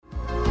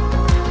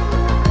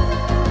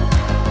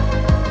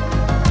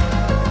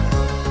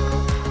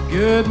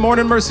Good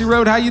morning, Mercy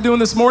Road. How you doing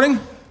this morning?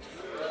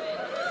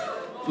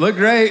 Look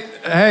great.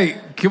 Hey,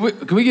 can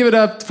we give it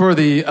up for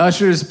the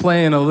ushers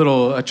playing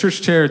a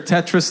church chair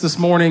Tetris this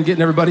morning,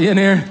 getting everybody in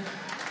here?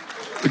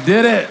 We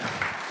did it,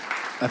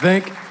 I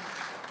think.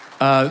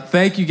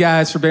 Thank you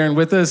guys for bearing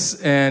with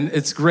us, and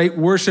it's great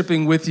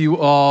worshiping with you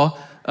all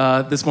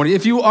this morning.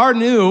 If you are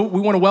new, we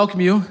want to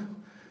welcome you.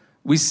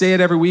 We say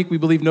it every week. We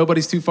believe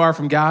nobody's too far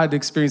from God to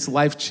experience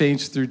life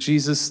change through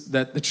Jesus,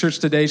 that the church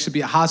today should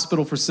be a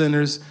hospital for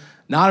sinners,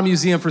 not a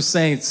museum for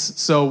saints.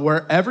 So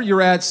wherever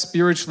you're at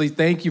spiritually,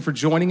 thank you for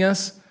joining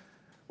us.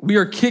 We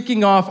are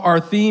kicking off our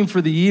theme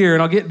for the year,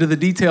 and I'll get into the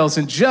details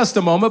in just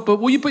a moment, but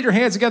will you put your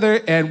hands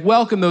together and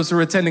welcome those who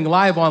are attending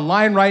live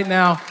online right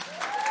now.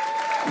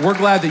 We're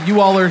glad that you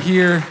all are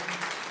here.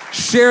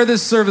 Share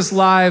this service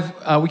live.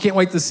 We can't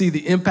wait to see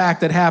the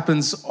impact that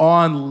happens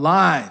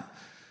online.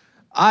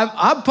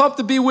 I'm pumped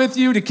to be with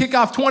you to kick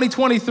off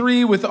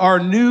 2023 with our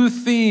new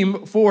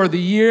theme for the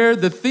year.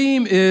 The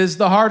theme is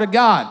the heart of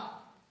God.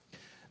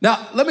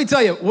 Now, let me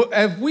tell you,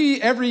 if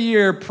we every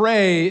year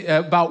pray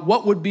about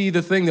what would be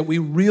the thing that we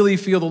really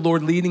feel the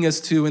Lord leading us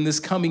to in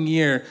this coming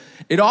year,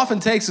 it often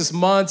takes us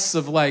months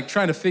of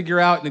trying to figure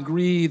out and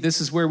agree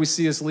this is where we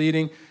see us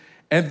leading.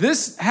 And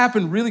this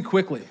happened really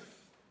quickly.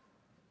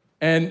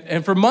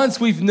 And for months,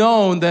 we've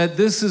known that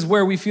this is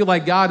where we feel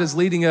like God is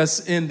leading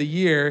us in the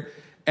year.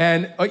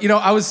 And,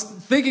 I was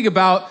thinking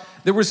about,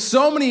 there were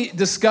so many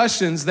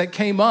discussions that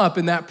came up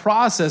in that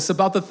process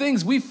about the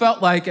things we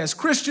felt like as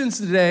Christians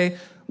today,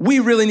 we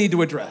really need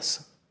to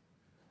address.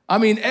 I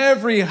mean,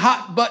 every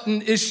hot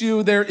button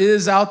issue there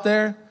is out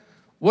there.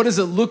 What does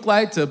it look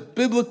like to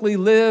biblically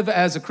live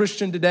as a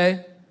Christian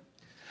today?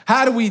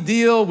 How do we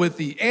deal with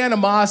the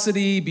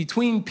animosity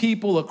between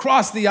people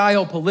across the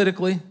aisle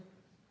politically?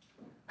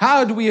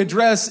 How do we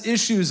address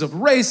issues of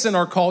race in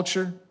our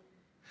culture?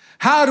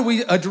 How do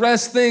we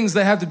address things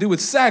that have to do with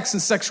sex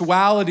and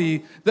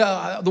sexuality,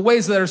 the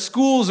ways that our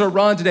schools are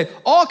run today?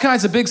 All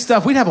kinds of big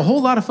stuff. We'd have a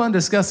whole lot of fun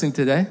discussing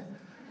today.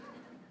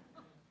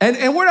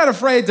 And we're not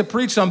afraid to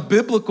preach on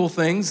biblical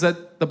things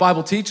that the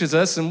Bible teaches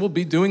us, and we'll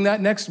be doing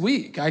that next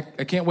week. I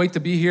can't wait to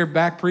be here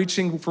back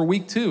preaching for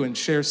week 2 and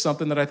share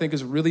something that I think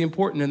is really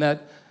important in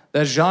that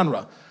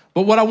genre.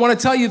 But what I want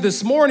to tell you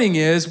this morning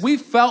is we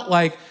felt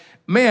like,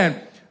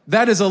 man,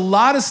 that is a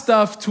lot of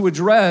stuff to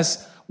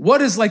address.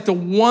 What is the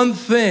one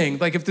thing,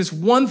 if this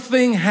one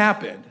thing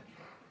happened,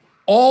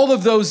 all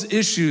of those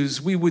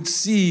issues we would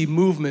see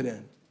movement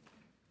in.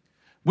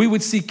 We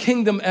would see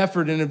kingdom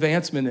effort and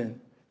advancement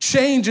in.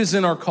 Changes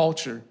in our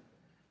culture,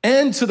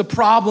 end to the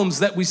problems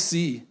that we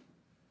see,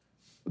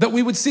 that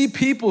we would see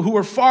people who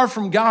are far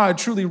from God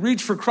truly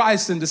reach for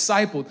Christ and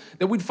discipled,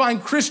 that we'd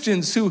find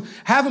Christians who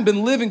haven't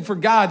been living for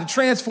God to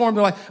transform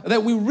their life,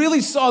 that we really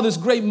saw this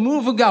great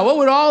move of God. What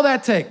would all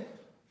that take?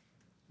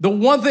 The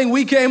one thing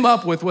we came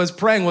up with was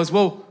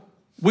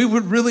we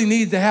would really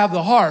need to have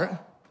the heart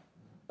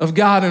of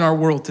God in our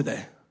world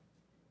today.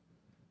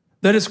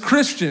 That as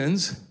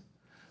Christians,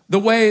 the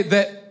way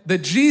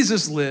that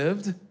Jesus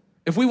lived,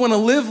 if we want to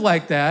live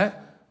like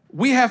that,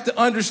 we have to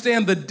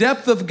understand the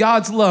depth of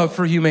God's love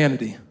for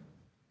humanity.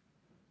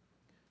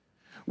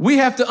 We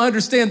have to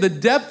understand the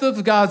depth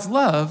of God's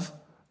love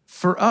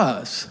for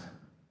us.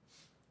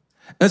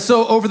 And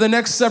so over the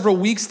next several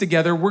weeks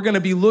together, we're going to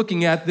be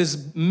looking at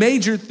this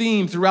major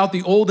theme throughout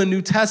the Old and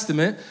New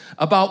Testament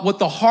about what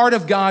the heart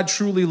of God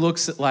truly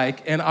looks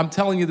like. And I'm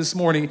telling you this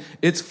morning,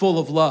 it's full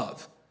of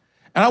love.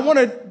 And I want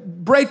to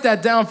break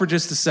that down for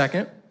just a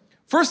second.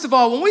 First of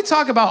all, when we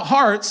talk about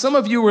heart, some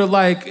of you are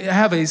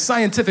have a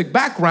scientific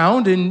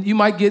background and you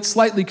might get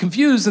slightly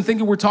confused and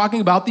thinking we're talking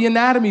about the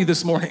anatomy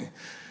this morning.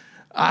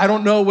 I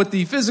don't know what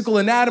the physical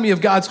anatomy of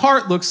God's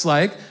heart looks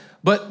like,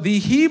 but the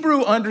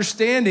Hebrew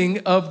understanding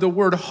of the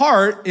word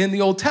heart in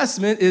the Old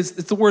Testament it's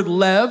the word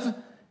lev,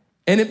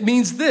 and it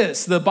means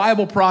this. The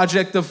Bible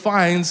Project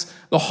defines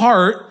the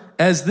heart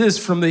as this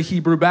from the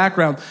Hebrew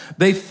background.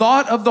 They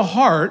thought of the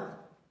heart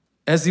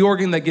as the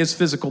organ that gives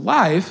physical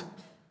life,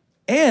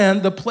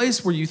 and the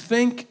place where you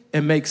think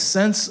and make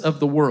sense of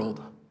the world,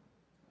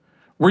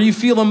 where you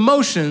feel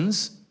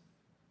emotions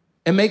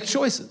and make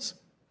choices.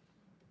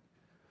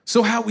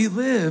 So how we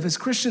live as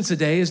Christians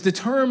today is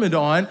determined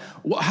on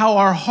how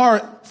our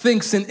heart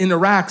thinks and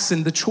interacts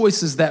and the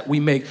choices that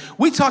we make.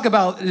 We talk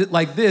about it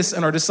like this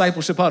in our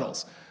discipleship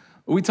huddles.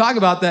 We talk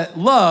about that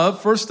love,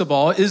 first of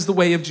all, is the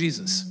way of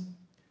Jesus.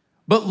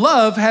 But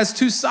love has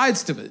two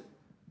sides to it.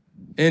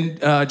 In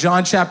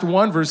John chapter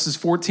 1, verses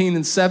 14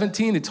 and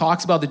 17, it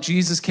talks about that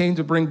Jesus came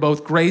to bring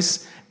both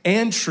grace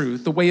and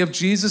truth. The way of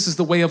Jesus is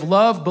the way of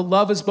love, but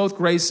love is both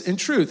grace and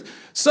truth.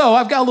 So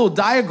I've got a little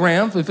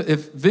diagram,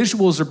 if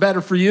visuals are better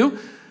for you,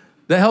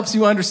 that helps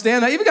you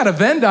understand. I even got a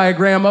Venn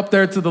diagram up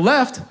there to the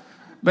left.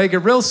 Make it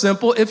real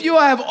simple. If you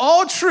have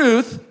all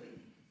truth,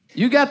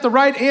 you got the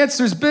right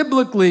answers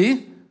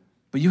biblically,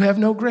 but you have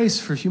no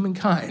grace for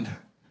humankind.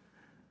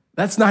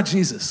 That's not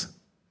Jesus.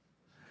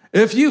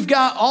 If you've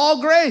got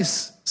all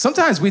grace,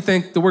 sometimes we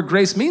think the word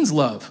grace means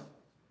love,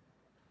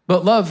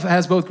 but love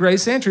has both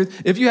grace and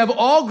truth. If you have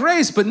all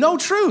grace but no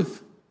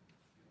truth,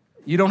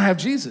 you don't have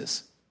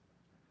Jesus.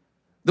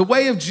 The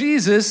way of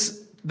Jesus,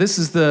 this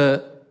is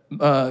the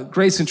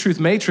grace and truth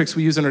matrix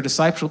we use in our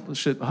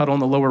discipleship huddle on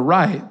the lower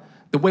right.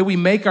 The way we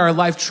make our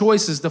life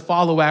choices to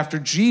follow after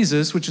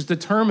Jesus, which is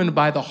determined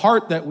by the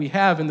heart that we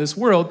have in this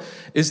world,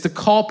 is to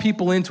call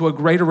people into a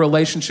greater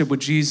relationship with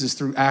Jesus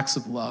through acts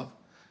of love.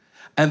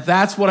 And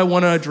that's what I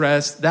want to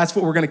address. That's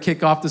what we're going to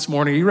kick off this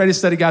morning. Are you ready to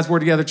study God's word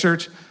together,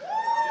 church?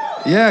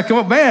 Yeah, come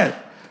on, man.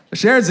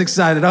 Sharon's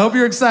excited. I hope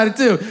you're excited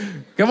too.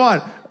 Come on.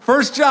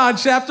 1 John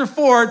chapter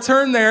 4,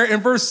 turn there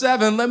in verse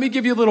 7. Let me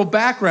give you a little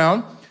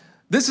background.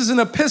 This is an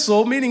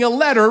epistle, meaning a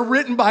letter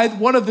written by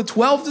one of the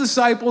 12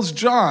 disciples,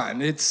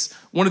 John. It's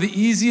one of the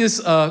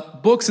easiest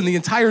books in the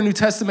entire New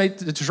Testament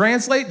to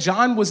translate.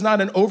 John was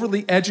not an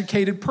overly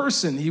educated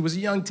person. He was a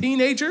young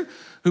teenager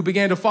who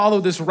began to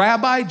follow this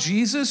rabbi,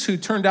 Jesus, who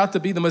turned out to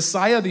be the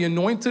Messiah, the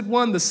anointed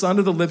one, the Son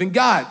of the living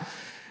God.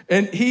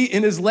 And he,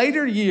 in his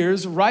later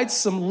years, writes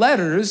some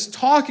letters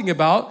talking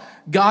about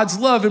God's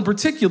love in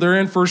particular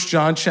in 1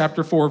 John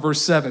chapter 4,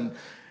 verse 7.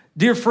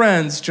 Dear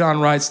friends,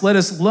 John writes, let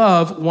us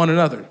love one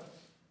another.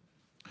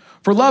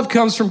 For love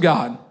comes from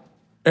God.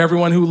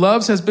 Everyone who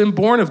loves has been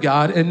born of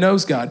God and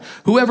knows God.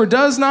 Whoever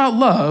does not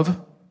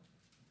love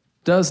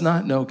does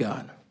not know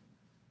God.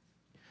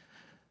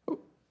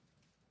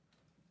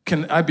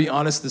 Can I be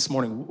honest this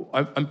morning?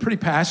 I'm pretty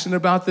passionate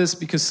about this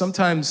because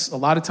a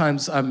lot of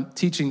times I'm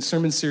teaching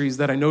sermon series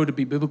that I know to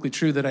be biblically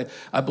true, that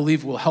I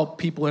believe will help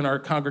people in our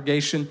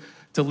congregation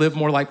to live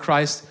more like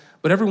Christ.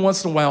 But every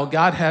once in a while,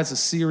 God has a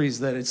series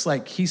that it's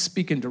like he's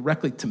speaking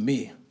directly to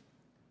me.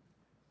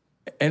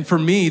 And for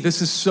me,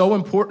 this is so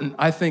important,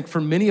 I think,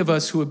 for many of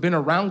us who have been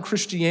around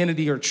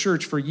Christianity or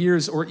church for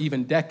years or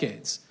even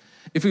decades.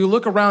 If you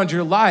look around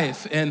your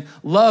life and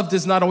love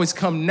does not always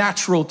come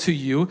natural to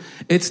you,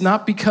 it's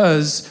not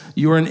because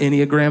you're an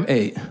Enneagram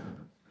 8.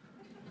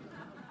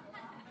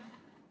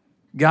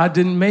 God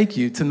didn't make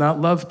you to not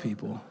love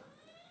people.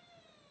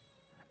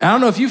 I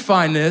don't know if you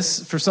find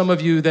this, for some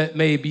of you that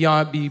may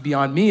be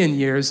beyond me in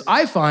years,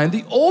 I find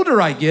the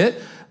older I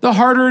get, the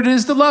harder it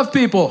is to love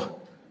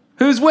people.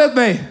 Who's with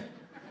me?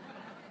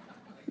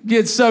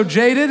 Get so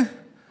jaded.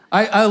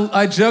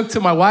 I joke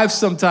to my wife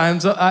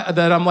sometimes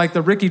that I'm like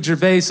the Ricky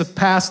Gervais of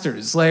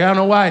pastors. Like, I don't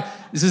know why.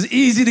 This is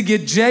easy to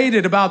get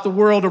jaded about the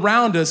world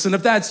around us. And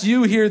if that's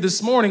you here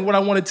this morning, what I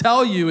want to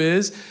tell you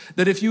is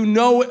that if you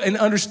know and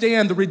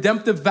understand the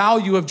redemptive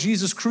value of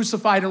Jesus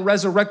crucified and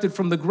resurrected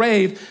from the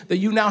grave, that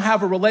you now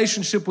have a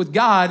relationship with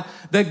God,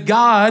 that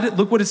God,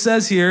 look what it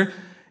says here,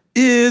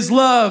 is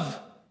love.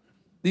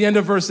 The end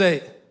of verse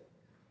 8.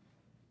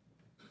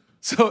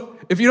 So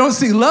if you don't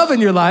see love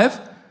in your life,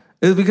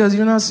 it's because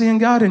you're not seeing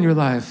God in your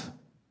life.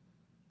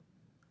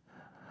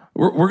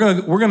 We're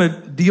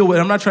gonna deal with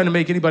it. I'm not trying to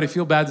make anybody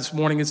feel bad this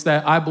morning. It's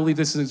that I believe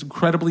this is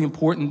incredibly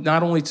important,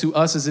 not only to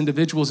us as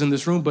individuals in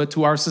this room, but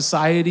to our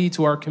society,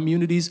 to our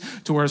communities,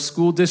 to our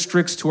school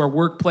districts, to our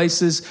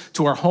workplaces,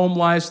 to our home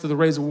lives, to the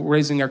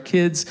raising our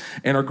kids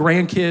and our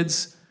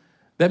grandkids.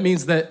 That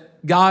means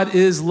that God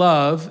is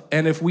love,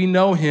 and if we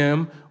know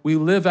him, we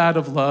live out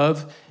of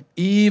love,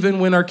 even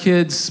when our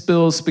kids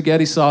spill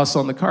spaghetti sauce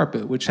on the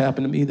carpet, which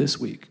happened to me this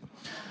week.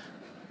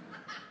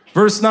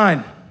 Verse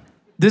 9,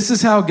 this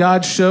is how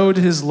God showed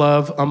his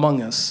love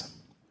among us.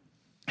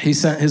 He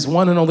sent his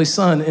one and only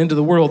Son into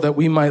the world that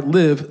we might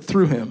live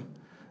through him.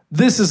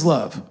 This is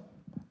love.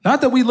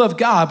 Not that we love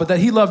God, but that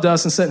he loved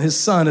us and sent his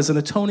Son as an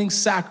atoning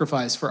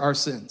sacrifice for our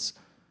sins.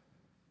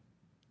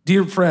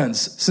 Dear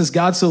friends, since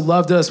God so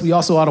loved us, we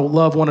also ought to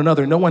love one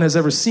another. No one has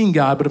ever seen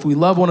God, but if we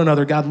love one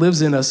another, God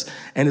lives in us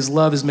and his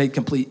love is made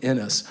complete in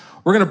us.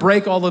 We're going to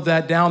break all of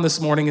that down this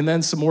morning and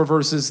then some more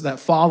verses that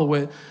follow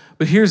it.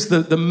 But here's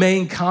the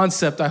main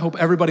concept I hope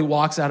everybody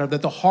walks out of,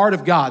 that the heart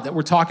of God that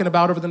we're talking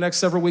about over the next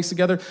several weeks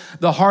together,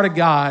 the heart of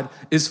God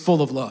is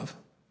full of love.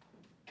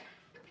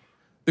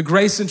 The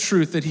grace and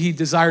truth that he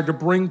desired to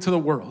bring to the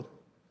world.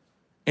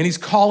 And he's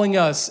calling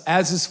us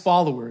as his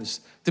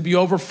followers to be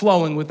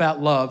overflowing with that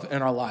love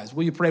in our lives.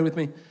 Will you pray with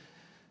me?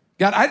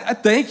 God, I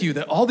thank you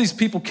that all these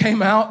people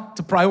came out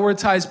to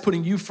prioritize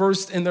putting you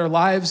first in their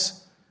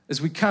lives as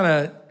we kind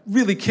of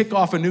really kick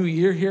off a new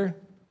year here.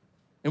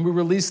 And we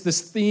release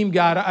this theme,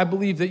 God. I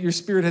believe that your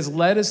Spirit has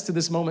led us to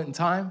this moment in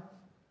time,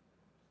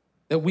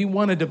 that we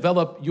want to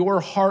develop your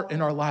heart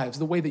in our lives,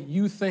 the way that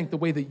you think, the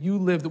way that you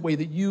live, the way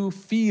that you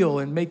feel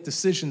and make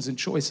decisions and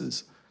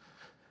choices.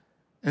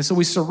 And so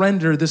we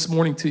surrender this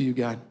morning to you,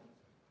 God.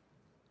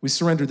 We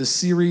surrender the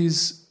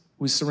series.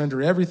 We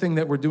surrender everything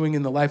that we're doing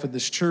in the life of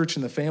this church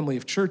and the family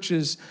of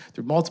churches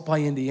through Multiply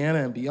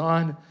Indiana and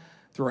beyond,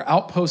 through our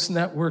Outpost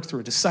network,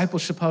 through our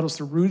discipleship huddles,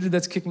 through Rooted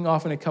that's kicking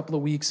off in a couple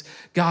of weeks.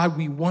 God,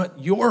 we want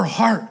your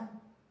heart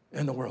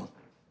in the world.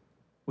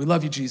 We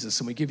love you, Jesus,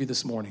 and we give you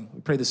this morning.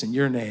 We pray this in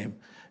your name.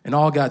 And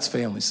all God's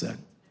family said,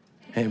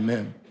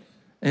 amen.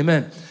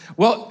 Amen.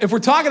 Well, if we're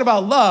talking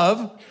about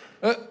love,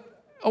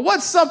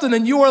 what's something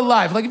in your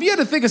life? Like if you had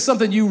to think of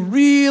something you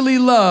really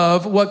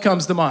love, what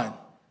comes to mind?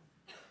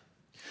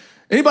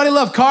 Anybody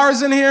love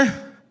cars in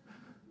here?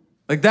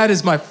 Like that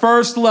is my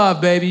first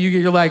love, baby.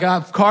 You're like,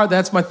 car,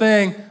 that's my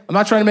thing. I'm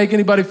not trying to make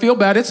anybody feel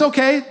bad. It's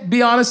okay.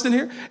 Be honest in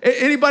here.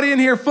 Anybody in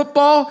here,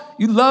 football?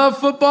 You love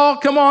football?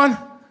 Come on.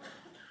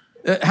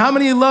 How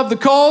many of you love the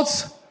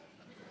Colts?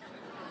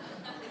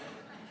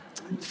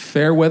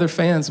 Fair weather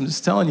fans, I'm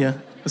just telling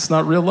you. It's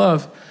not real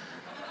love.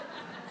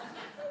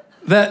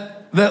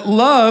 That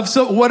love,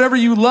 so whatever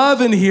you love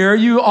in here,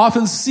 you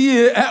often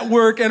see it at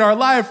work in our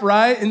life,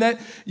 right? And that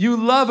you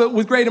love it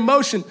with great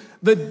emotion.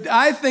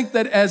 I think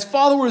that as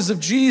followers of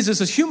Jesus,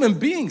 as human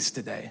beings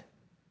today,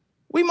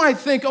 we might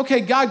think, okay,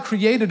 God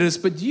created us,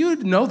 but do you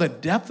know the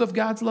depth of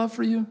God's love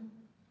for you?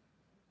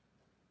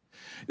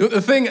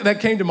 The thing that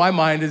came to my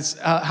mind is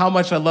how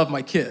much I love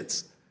my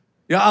kids.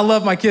 Yeah, I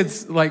love my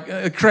kids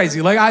like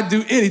crazy. Like I'd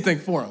do anything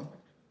for them.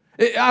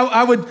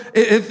 I would,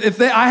 if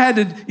I had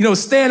to,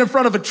 stand in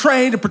front of a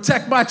train to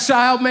protect my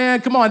child, man,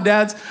 come on,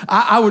 dads.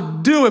 I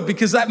would do it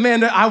because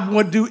I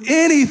would do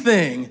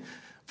anything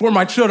for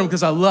my children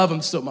because I love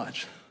them so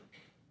much.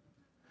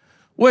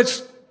 Which,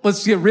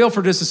 let's get real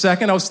for just a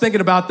second. I was thinking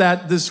about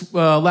that this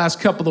last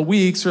couple of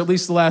weeks, or at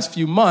least the last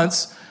few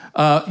months.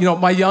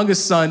 My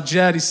youngest son,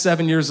 Jed, he's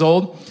 7 years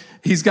old.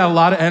 He's got a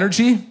lot of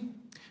energy.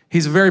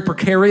 He's a very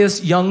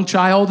precarious young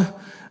child.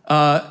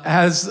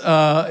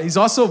 He's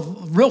also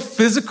real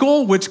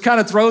physical, which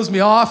kind of throws me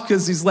off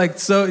because he's like,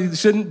 so he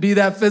shouldn't be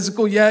that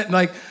physical yet. And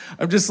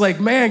I'm just like,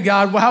 man,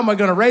 God, how am I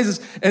going to raise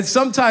this? And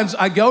sometimes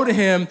I go to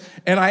him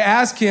and I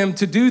ask him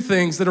to do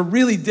things that are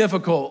really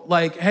difficult.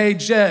 Like, hey,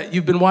 Jet,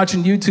 you've been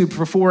watching YouTube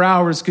for 4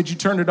 hours. Could you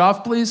turn it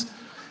off, please?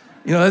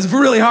 That's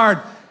really hard.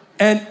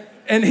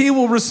 And he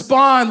will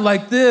respond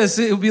like this.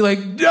 It will be like,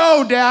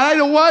 no, Dad, I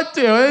don't want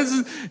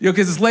to.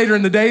 Because it's later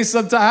in the day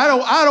sometimes.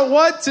 I don't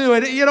want to.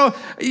 And, you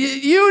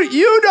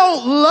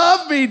don't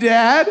love me,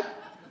 Dad.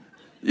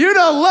 You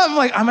don't love me.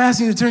 Like, I'm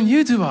asking you to turn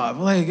YouTube off.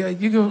 Like,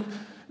 you go,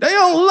 no, you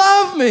don't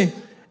love me.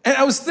 And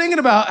I was thinking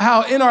about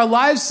how in our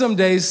lives some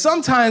days,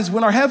 sometimes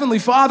when our Heavenly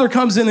Father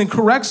comes in and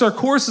corrects our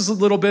courses a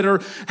little bit or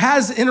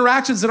has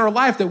interactions in our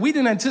life that we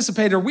didn't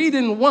anticipate or we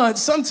didn't want,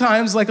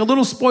 sometimes like a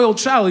little spoiled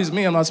child, he's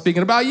me, I'm not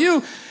speaking about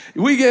you.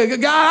 We get,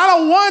 God, I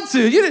don't want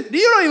to. You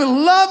don't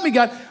even love me,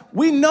 God.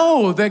 We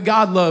know that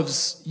God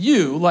loves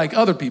you like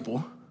other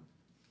people,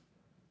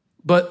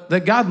 but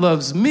that God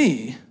loves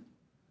me,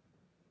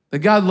 that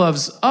God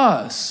loves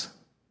us,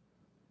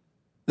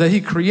 that he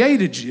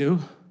created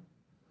you,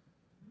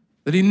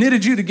 that he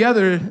knitted you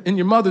together in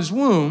your mother's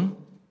womb,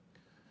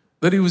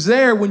 that he was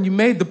there when you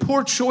made the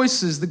poor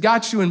choices that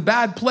got you in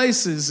bad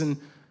places and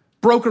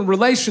broken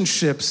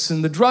relationships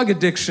and the drug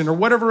addiction or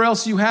whatever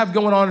else you have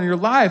going on in your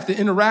life, the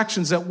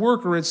interactions at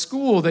work or at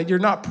school that you're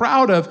not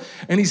proud of,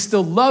 and he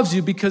still loves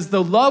you because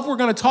the love we're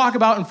going to talk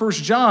about in 1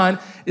 John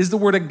is the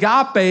word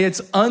agape. It's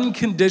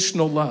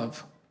unconditional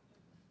love.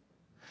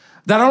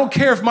 That I don't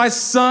care if my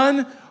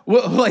son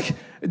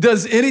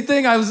does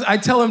anything. I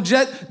tell him,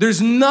 Jet,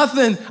 there's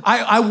nothing.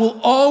 I will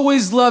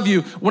always love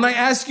you. When I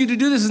ask you to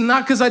do this, it's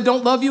not because I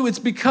don't love you. It's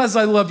because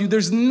I love you.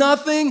 There's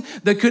nothing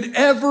that could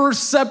ever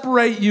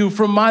separate you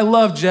from my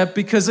love, Jet,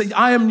 because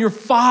I am your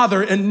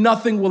father and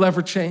nothing will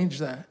ever change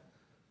that.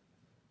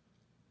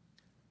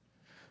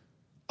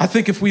 I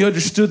think if we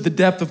understood the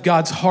depth of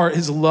God's heart,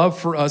 his love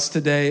for us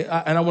today,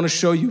 and I want to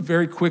show you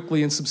very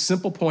quickly in some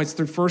simple points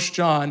through 1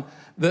 John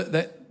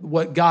that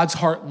what God's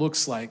heart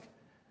looks like.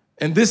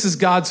 And this is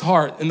God's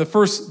heart. And the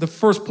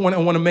first point I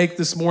want to make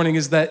this morning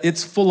is that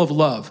it's full of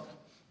love.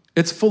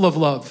 It's full of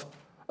love,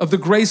 of the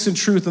grace and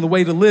truth and the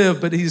way to live,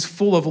 but he's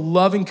full of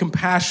loving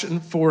compassion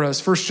for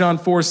us. 1 John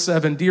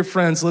 4:7, dear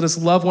friends, let us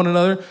love one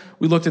another.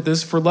 We looked at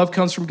this. For love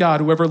comes from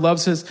God. Whoever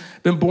loves has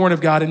been born of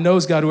God and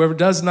knows God. Whoever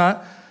does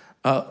not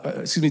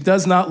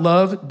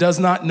love does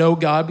not know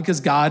God,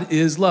 because God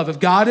is love. If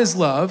God is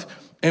love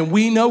and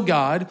we know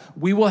God,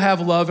 we will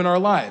have love in our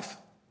life.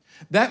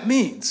 That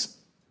means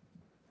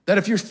that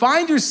if you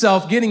find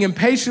yourself getting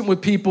impatient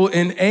with people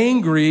and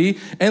angry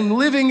and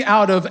living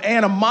out of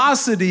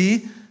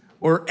animosity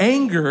or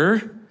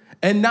anger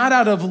and not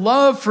out of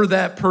love for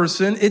that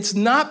person, it's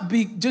not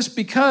just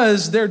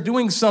because they're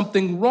doing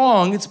something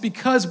wrong. It's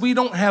because we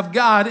don't have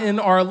God in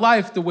our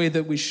life the way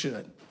that we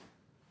should.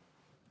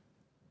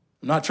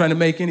 I'm not trying to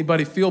make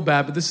anybody feel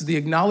bad, but this is the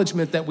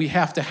acknowledgement that we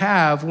have to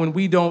have when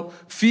we don't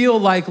feel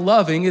like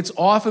loving. It's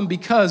often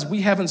because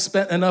we haven't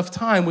spent enough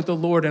time with the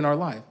Lord in our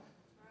life.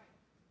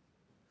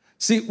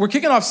 See, we're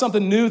kicking off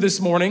something new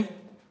this morning.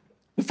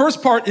 The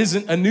first part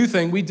isn't a new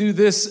thing. We do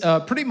this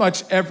pretty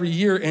much every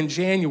year in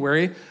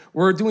January.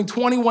 We're doing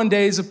 21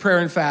 days of prayer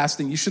and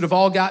fasting. You should have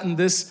all gotten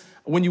this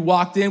when you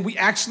walked in. We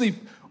actually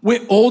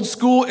went old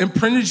school and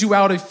printed you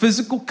out a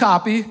physical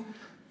copy.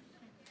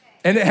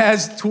 And it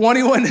has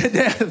 21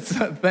 days.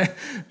 A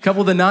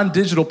couple of the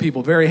non-digital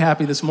people, very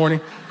happy this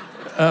morning.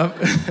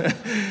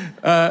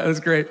 It was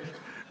great.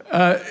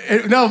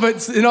 No,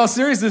 but in all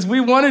seriousness, we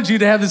wanted you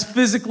to have this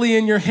physically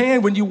in your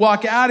hand when you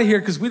walk out of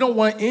here because we don't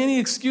want any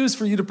excuse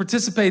for you to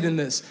participate in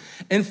this.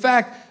 In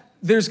fact,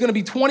 there's going to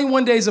be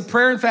 21 days of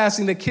prayer and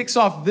fasting that kicks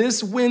off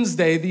this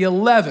Wednesday, the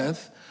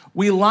 11th.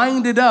 We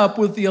lined it up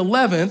with the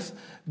 11th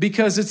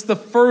because it's the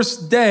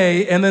first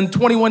day, and then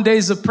 21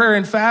 days of prayer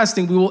and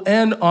fasting. We will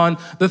end on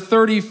the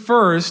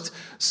 31st.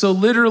 So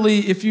literally,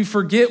 if you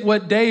forget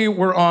what day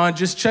we're on,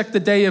 just check the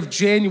day of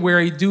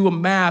January, do a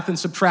math, and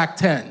subtract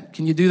 10.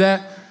 Can you do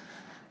that?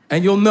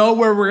 And you'll know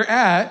where we're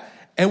at,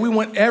 and we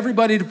want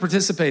everybody to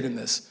participate in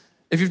this.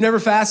 If you've never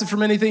fasted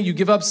from anything, you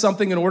give up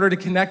something in order to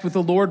connect with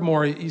the Lord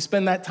more. You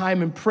spend that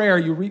time in prayer.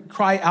 You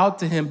cry out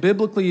to him.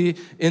 Biblically,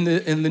 in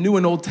the New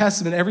and Old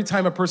Testament, every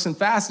time a person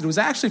fasted, it was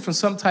actually from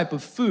some type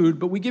of food,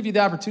 but we give you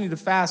the opportunity to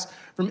fast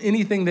from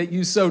anything that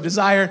you so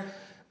desire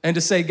and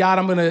to say, God,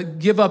 I'm going to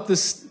give up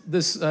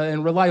this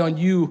and rely on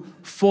you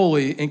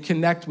fully and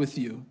connect with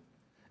you.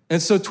 And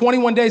so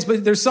 21 days,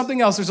 but there's something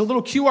else. There's a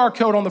little QR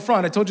code on the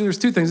front. I told you there's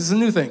two things. This is a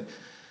new thing.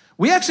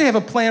 We actually have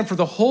a plan for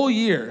the whole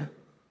year.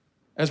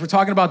 As we're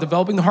talking about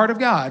developing the heart of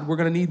God, we're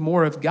going to need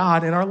more of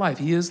God in our life.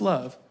 He is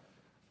love.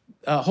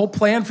 A whole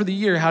plan for the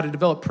year, how to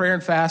develop prayer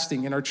and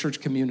fasting in our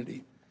church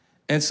community.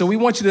 And so we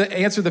want you to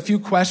answer the few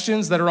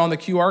questions that are on the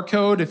QR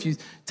code. If you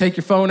take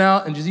your phone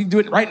out and you can do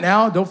it right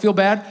now, don't feel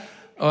bad.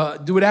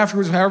 Do it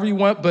afterwards, however you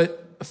want,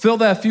 but fill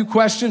that few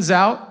questions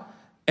out.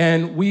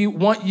 And we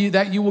want you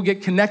that you will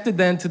get connected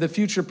then to the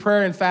future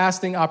prayer and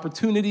fasting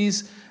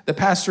opportunities that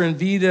Pastor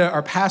Envita,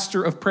 our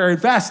pastor of prayer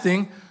and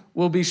fasting,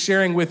 will be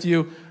sharing with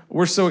you.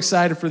 We're so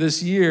excited for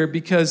this year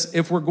because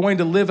if we're going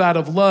to live out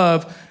of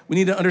love, we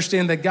need to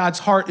understand that God's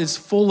heart is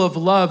full of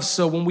love.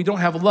 So when we don't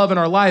have love in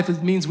our life,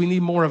 it means we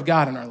need more of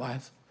God in our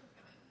life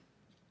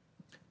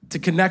to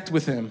connect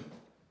with him.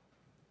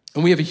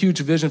 And we have a huge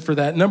vision for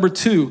that. Number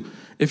two,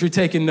 if you're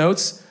taking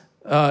notes,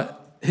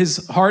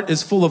 his heart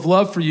is full of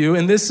love for you.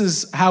 And this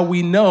is how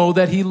we know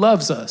that he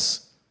loves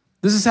us.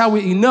 This is how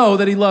we know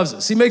that he loves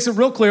us. He makes it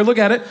real clear. Look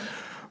at it.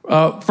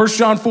 1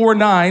 John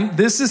 4:9,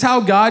 this is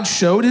how God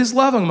showed his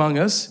love among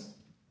us.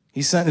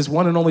 He sent his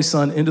one and only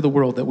son into the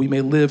world that we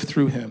may live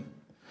through him.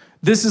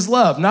 This is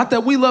love, not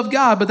that we love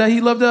God, but that he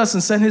loved us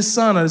and sent his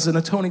son as an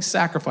atoning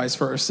sacrifice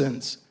for our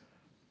sins.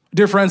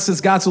 Dear friends,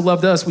 since God so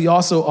loved us, we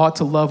also ought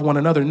to love one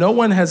another. No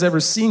one has ever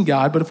seen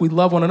God, but if we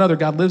love one another,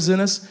 God lives in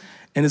us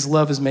and his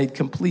love is made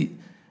complete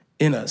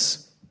in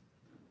us.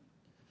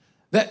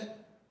 That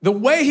the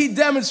way he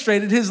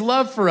demonstrated his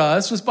love for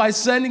us was by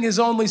sending his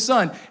only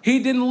son.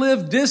 He didn't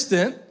live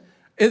distant.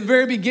 At the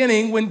very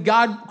beginning, when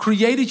God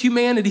created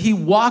humanity, he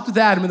walked with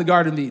Adam in the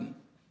Garden of Eden.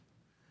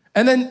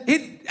 And then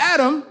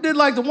Adam did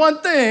like the one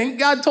thing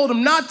God told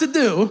him not to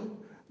do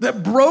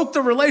that broke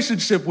the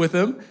relationship with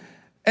him.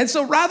 And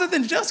so rather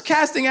than just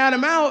casting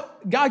Adam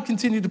out, God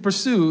continued to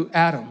pursue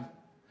Adam.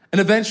 And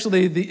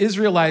eventually the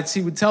Israelites,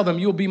 he would tell them,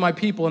 you'll be my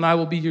people and I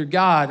will be your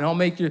God. And I'll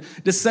make your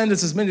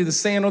descendants as many as the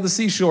sand on the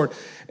seashore.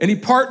 And he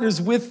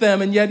partners with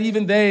them, and yet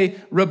even they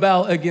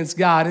rebel against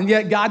God. And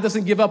yet God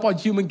doesn't give up on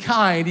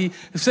humankind. He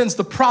sends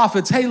the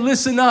prophets, hey,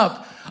 listen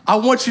up. I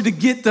want you to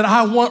get that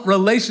I want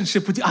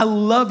relationship with you. I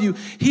love you.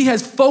 He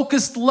has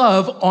focused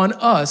love on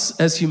us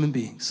as human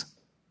beings.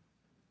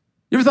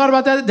 You ever thought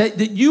about that?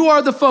 That you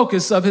are the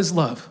focus of his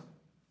love.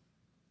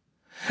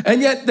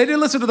 And yet they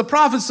didn't listen to the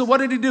prophets, so what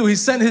did he do? He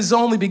sent his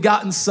only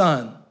begotten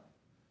son,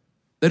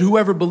 that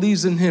whoever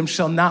believes in him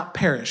shall not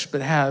perish, but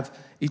have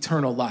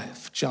eternal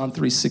life. John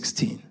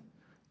 3:16.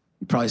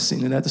 You've probably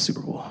seen it at the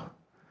Super Bowl.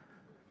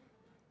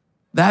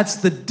 That's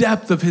the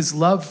depth of his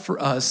love for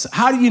us.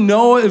 How do you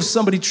know if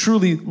somebody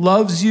truly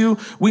loves you?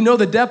 We know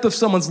the depth of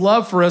someone's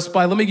love for us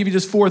by, let me give you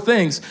just four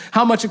things.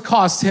 How much it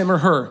costs him or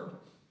her.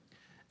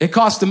 It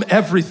cost him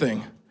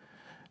everything.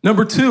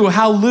 Number two,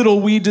 how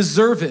little we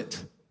deserve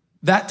it.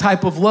 That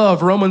type of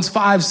love, Romans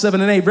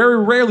 5:7-8. Very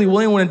rarely will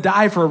anyone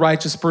die for a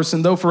righteous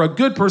person, though for a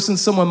good person,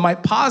 someone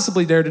might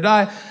possibly dare to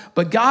die.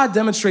 But God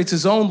demonstrates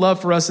his own love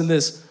for us in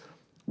this.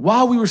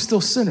 While we were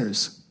still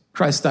sinners,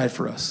 Christ died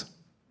for us.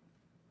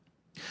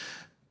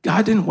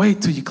 God didn't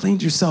wait till you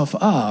cleaned yourself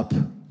up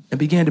and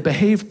began to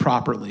behave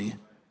properly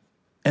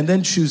and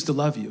then choose to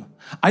love you.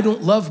 I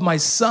don't love my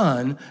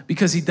son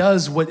because he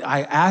does what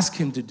I ask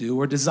him to do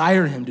or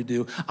desire him to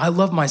do. I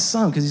love my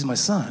son because he's my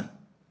son.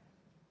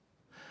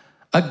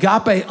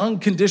 Agape,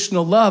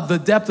 unconditional love, the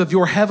depth of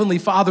your heavenly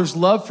Father's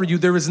love for you.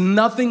 There is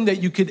nothing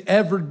that you could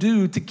ever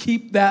do to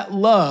keep that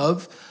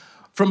love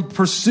from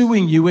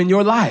pursuing you in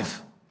your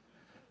life.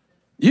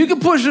 You can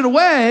push it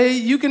away,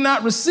 you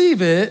cannot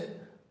receive it,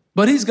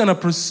 but he's gonna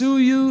pursue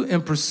you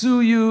and pursue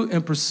you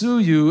and pursue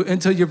you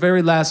until your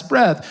very last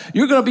breath.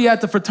 You're gonna be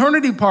at the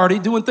fraternity party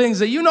doing things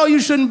that you know you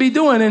shouldn't be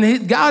doing,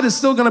 and God is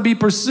still gonna be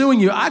pursuing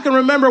you. I can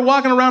remember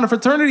walking around a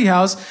fraternity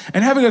house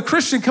and having a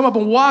Christian come up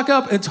and walk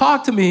up and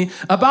talk to me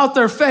about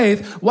their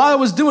faith while I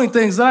was doing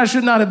things that I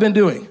should not have been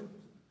doing.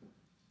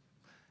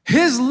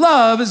 His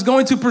love is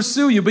going to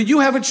pursue you, but you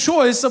have a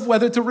choice of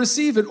whether to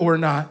receive it or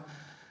not.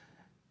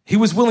 He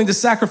was willing to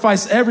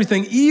sacrifice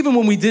everything, even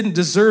when we didn't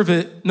deserve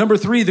it. Number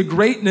three, the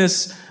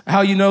greatness,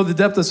 how you know the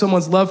depth of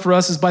someone's love for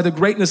us is by the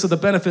greatness of the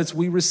benefits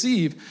we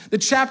receive. The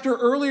chapter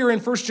earlier in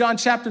 1 John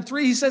chapter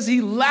 3, he says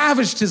he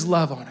lavished his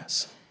love on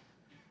us.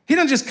 He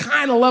doesn't just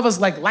kind of love us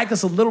like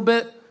us a little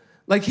bit.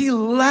 Like he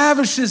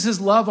lavishes his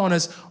love on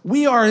us.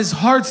 We are his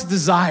heart's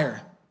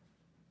desire.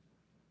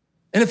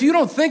 And if you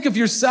don't think of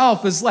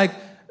yourself as like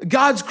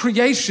God's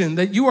creation,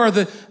 that you are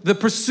the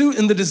pursuit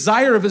and the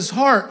desire of his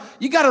heart,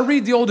 you got to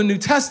read the Old and New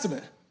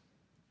Testament.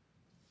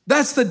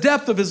 That's the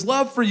depth of his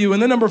love for you.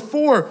 And then number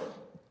 4,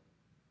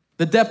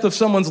 the depth of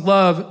someone's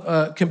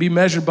love can be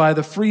measured by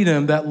the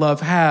freedom that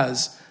love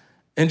has.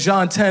 In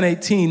John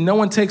 10:18, no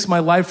one takes my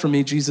life from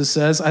me, Jesus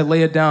says. I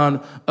lay it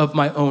down of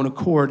my own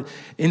accord.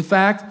 In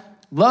fact,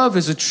 love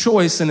is a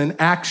choice and an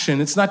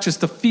action. It's not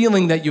just a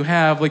feeling that you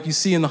have like you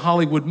see in the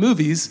Hollywood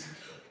movies.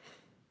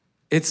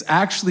 It's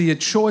actually a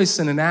choice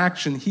and an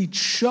action. He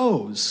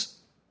chose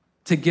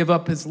to give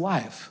up his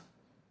life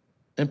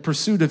in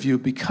pursuit of you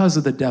because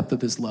of the depth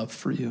of his love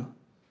for you.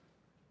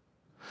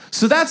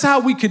 So that's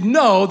how we could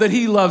know that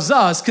he loves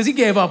us, because he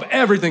gave up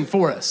everything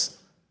for us.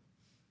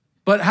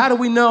 But how do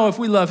we know if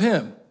we love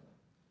him?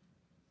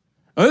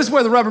 Well, this is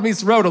where the rubber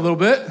meets the road a little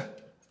bit.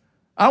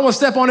 I don't want to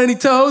step on any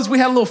toes. We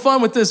had a little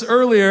fun with this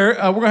earlier.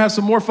 We're going to have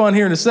some more fun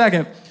here in a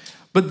second.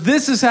 But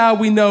this is how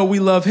we know we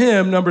love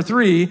him. Number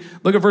 3,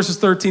 look at verses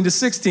 13 to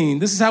 16.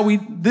 This is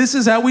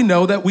how we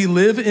know that we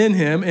live in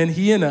him and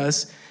he in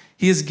us.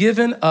 He has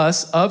given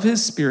us of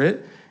his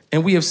Spirit,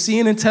 and we have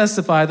seen and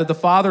testified that the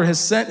Father has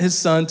sent his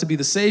Son to be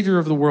the Savior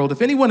of the world.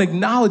 If anyone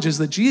acknowledges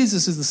that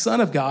Jesus is the Son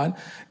of God,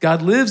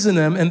 God lives in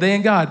them and they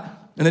in God.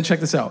 And then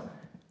check this out.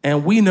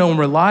 And we know and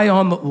rely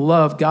on the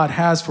love God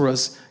has for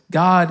us.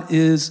 God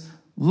is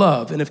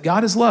love. And if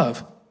God is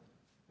love,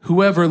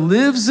 whoever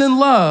lives in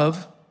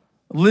love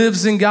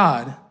lives in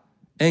God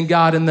and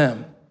God in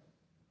them.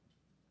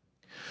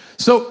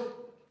 So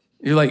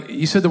you're like,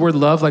 you said the word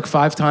love like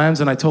 5 times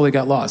and I totally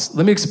got lost.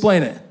 Let me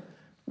explain it.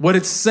 What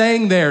it's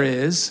saying there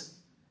is,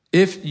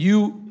 if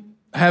you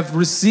have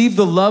received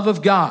the love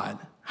of God,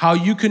 how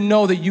you can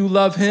know that you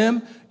love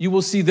him, you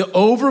will see the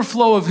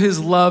overflow of his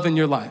love in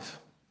your life.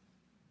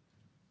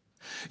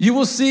 You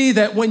will see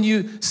that when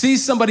you see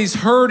somebody's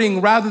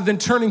hurting, rather than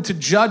turning to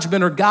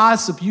judgment or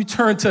gossip, you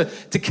turn to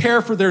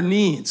care for their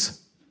needs.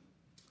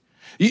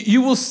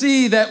 You will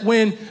see that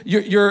when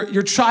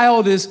your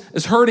child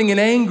is hurting and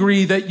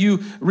angry, that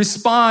you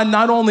respond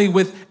not only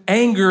with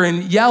anger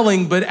and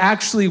yelling, but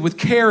actually with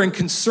care and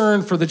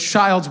concern for the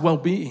child's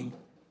well-being.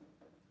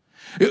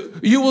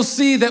 You will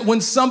see that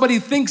when somebody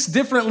thinks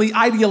differently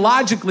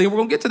ideologically, and we're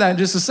going to get to that in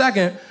just a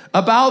second,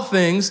 about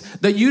things,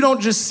 that you don't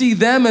just see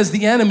them as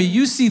the enemy.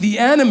 You see the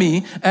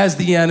enemy as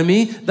the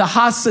enemy, the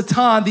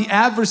Hasatan, the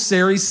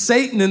adversary,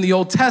 Satan in the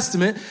Old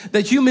Testament,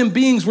 that human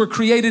beings were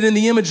created in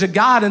the image of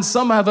God, and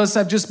some of us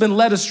have just been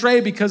led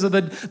astray because of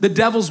the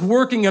devil's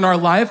working in our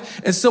life.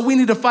 And so we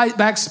need to fight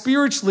back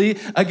spiritually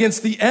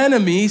against the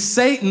enemy,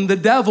 Satan, the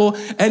devil,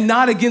 and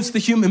not against the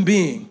human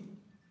being.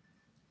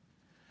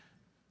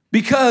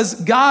 Because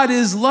God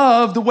is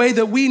love, the way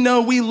that we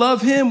know we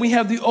love him, we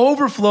have the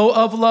overflow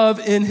of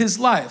love in his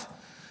life.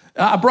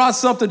 I brought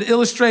something to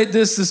illustrate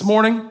this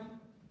morning.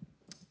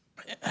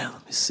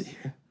 Let me see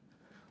here.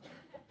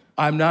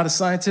 I'm not a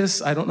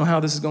scientist. I don't know how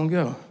this is going to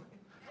go.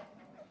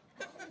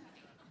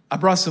 I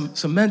brought some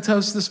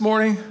Mentos this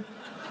morning.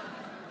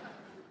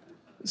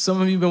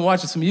 Some of you have been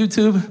watching some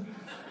YouTube.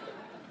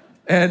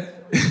 And,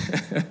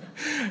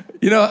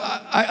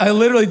 I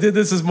literally did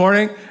this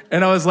morning.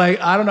 And I was like,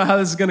 I don't know how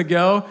this is going to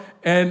go.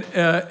 And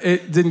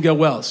it didn't go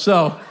well.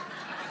 So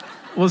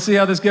we'll see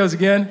how this goes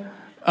again.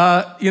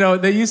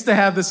 They used to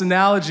have this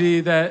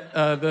analogy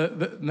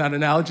that, not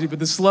analogy, but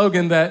the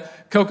slogan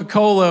that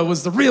Coca-Cola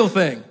was the real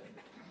thing.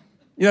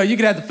 You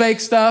could have the fake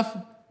stuff,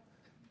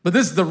 but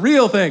this is the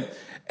real thing.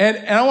 And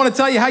I want to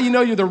tell you how you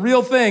know you're the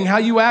real thing, how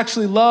you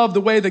actually love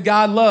the way that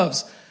God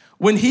loves.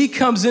 When he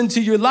comes into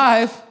your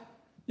life,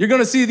 you're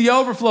going to see the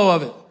overflow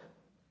of it.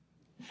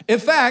 In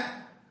fact,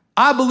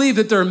 I believe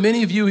that there are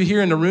many of you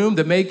here in the room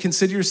that may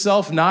consider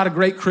yourself not a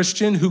great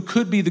Christian, who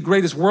could be the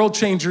greatest world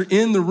changer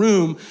in the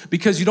room,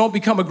 because you don't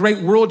become a great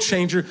world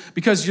changer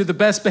because you're the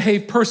best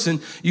behaved person.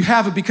 You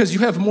have it because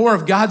you have more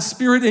of God's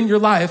Spirit in your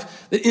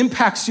life that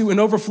impacts you and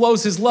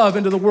overflows his love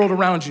into the world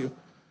around you.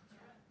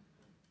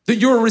 That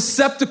you're a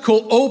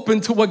receptacle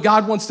open to what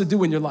God wants to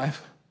do in your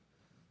life.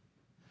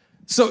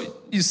 So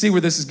you see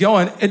where this is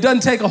going. It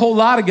doesn't take a whole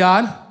lot of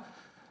God.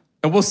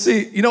 And we'll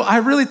see. I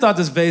really thought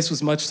this vase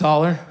was much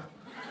taller.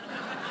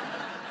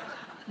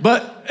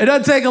 But it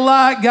doesn't take a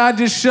lot. God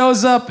just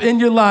shows up in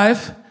your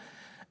life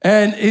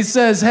and he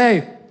says,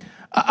 hey,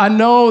 I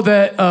know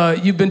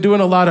that you've been doing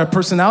a lot of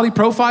personality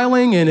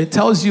profiling, and it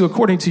tells you,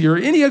 according to your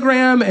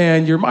Enneagram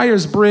and your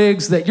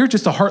Myers-Briggs, that you're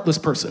just a heartless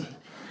person.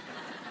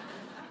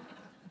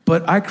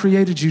 But I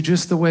created you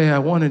just the way I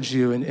wanted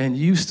you, and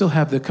you still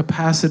have the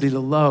capacity to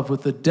love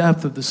with the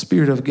depth of the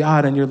Spirit of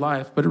God in your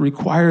life, but it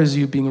requires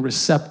you being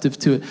receptive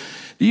to it.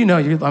 Do you know,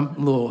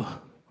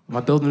 am I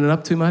building it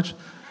up too much?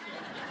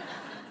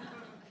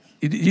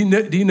 Do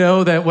you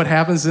know that what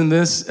happens in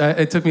this,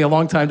 it took me a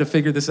long time to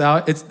figure this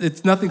out.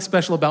 It's nothing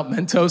special about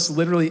Mentos,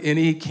 literally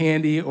any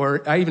candy,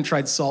 or I even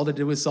tried salt, I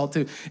did with salt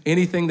too.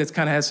 Anything that's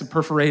kind of has some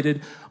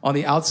perforated on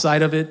the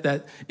outside of it,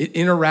 that it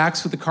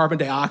interacts with the carbon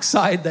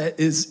dioxide that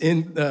is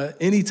in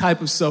any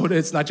type of soda.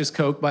 It's not just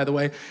Coke, by the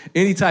way,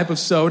 any type of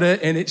soda.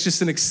 And it's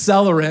just an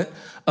accelerant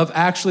of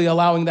actually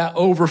allowing that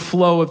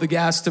overflow of the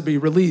gas to be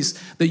released.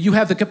 That you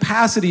have the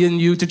capacity in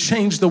you to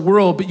change the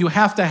world, but you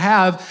have to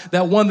have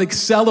that one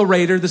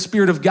accelerator, the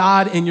Spirit of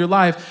God in your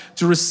life,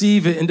 to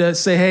receive it and to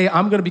say, hey,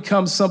 I'm going to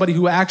become somebody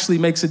who actually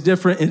makes a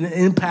difference and an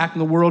impact in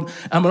the world.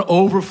 I'm going to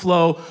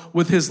overflow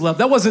with his love.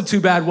 That wasn't too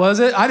bad, was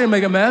it? I didn't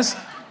make a mess.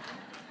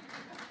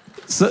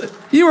 So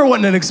you were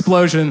wanting an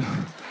explosion.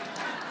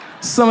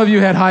 Some of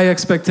you had high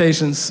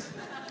expectations.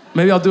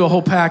 Maybe I'll do a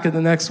whole pack in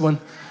the next one.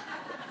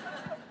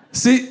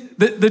 See,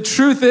 the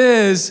truth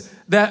is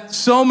that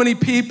so many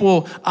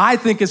people, I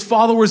think as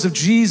followers of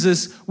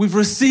Jesus, we've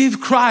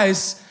received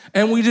Christ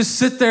and we just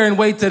sit there and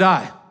wait to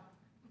die.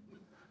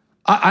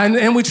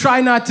 And we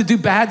try not to do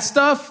bad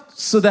stuff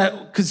so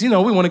that, because, we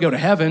want to go to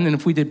heaven, and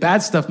if we did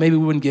bad stuff, maybe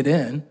we wouldn't get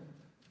in.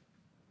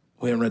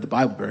 We haven't read the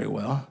Bible very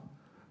well.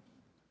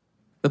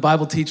 The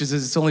Bible teaches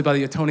us it's only by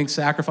the atoning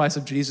sacrifice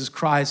of Jesus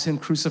Christ, him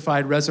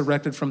crucified,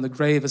 resurrected from the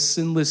grave, a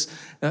sinless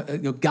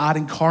God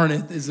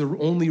incarnate is the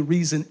only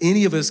reason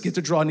any of us get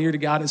to draw near to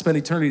God and spend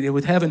eternity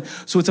with heaven.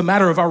 So it's a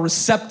matter of our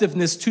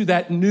receptiveness to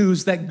that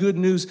news, that good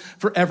news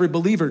for every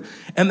believer.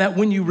 And that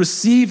when you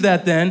receive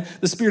that, then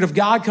the Spirit of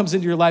God comes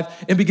into your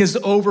life and begins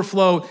to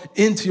overflow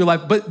into your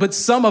life. But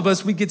some of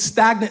us, we get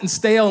stagnant and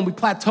stale and we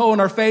plateau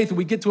in our faith and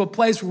we get to a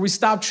place where we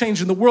stop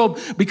changing the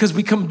world because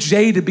we become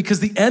jaded,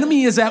 because the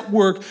enemy is at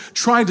work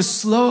trying to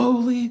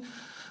slowly,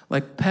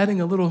 like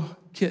petting a little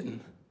kitten,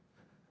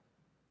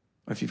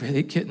 or if you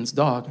hate kittens,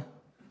 dog,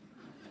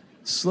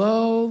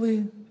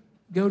 slowly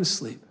go to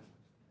sleep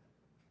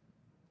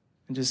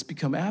and just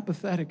become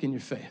apathetic in your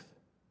faith.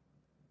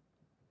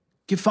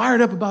 Get fired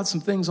up about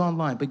some things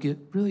online, but get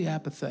really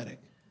apathetic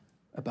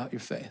about your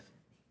faith.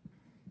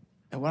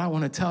 And what I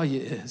want to tell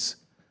you is,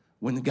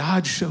 when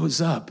God shows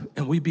up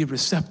and we be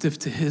receptive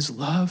to his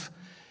love,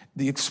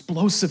 the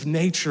explosive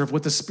nature of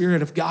what the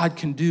Spirit of God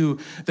can do,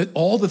 that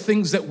all the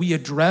things that we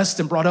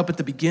addressed and brought up at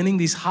the beginning,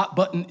 these hot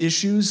button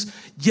issues,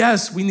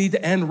 yes, we need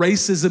to end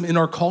racism in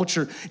our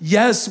culture.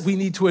 Yes, we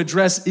need to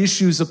address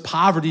issues of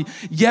poverty.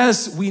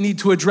 Yes, we need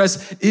to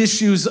address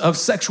issues of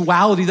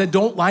sexuality that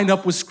don't line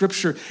up with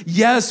Scripture.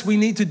 Yes, we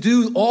need to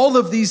do all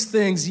of these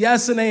things.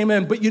 Yes and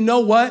amen. But you know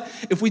what?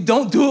 If we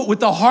don't do it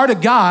with the heart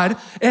of God,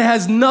 it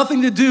has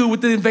nothing to do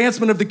with the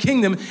advancement of the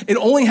kingdom. It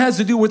only has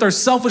to do with our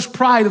selfish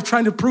pride of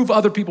trying to prove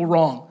other people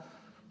wrong.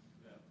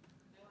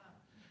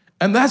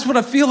 And that's what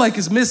I feel like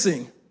is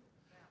missing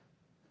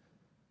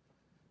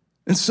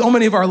in so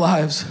many of our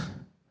lives.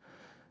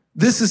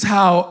 This is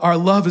how our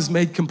love is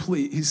made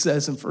complete, he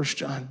says in 1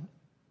 John.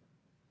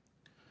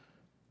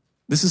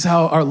 This is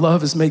how our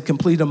love is made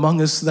complete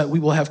among us, so that we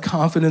will have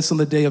confidence on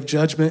the day of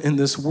judgment. In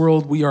this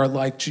world, we are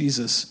like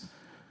Jesus.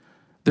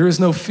 There is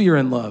no fear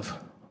in love.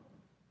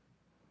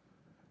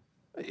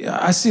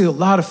 I see a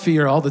lot of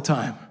fear all the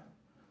time.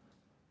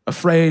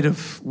 Afraid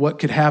of what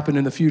could happen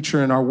in the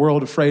future in our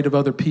world, afraid of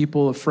other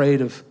people, afraid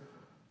of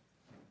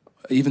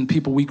even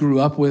people we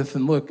grew up with.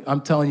 And look, I'm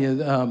telling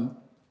you,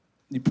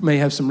 you may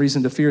have some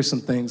reason to fear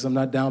some things. I'm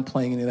not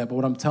downplaying any of that, but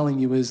what I'm telling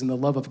you is, in the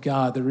love of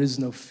God, there is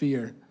no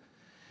fear.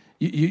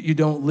 You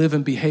don't live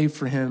and behave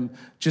for him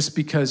just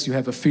because you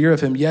have a fear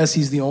of him. Yes,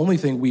 he's the only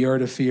thing we are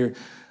to fear,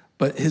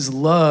 but his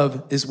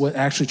love is what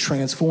actually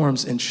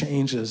transforms and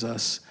changes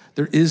us.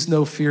 There is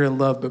no fear in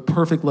love, but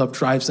perfect love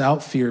drives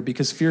out fear,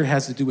 because fear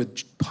has to do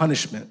with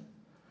punishment.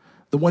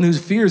 The one who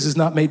fears is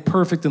not made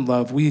perfect in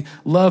love. We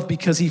love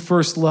because he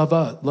first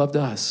loved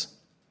us.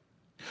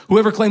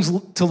 Whoever claims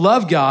to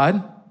love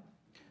God,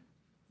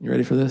 you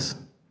ready for this?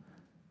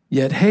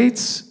 Yet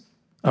hates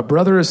a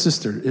brother or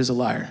sister is a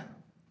liar.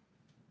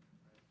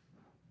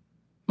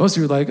 Most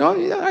of you are like, oh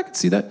yeah, I can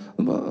see that.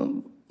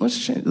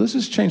 Let's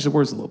just change the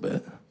words a little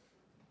bit.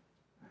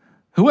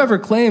 Whoever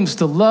claims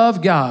to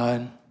love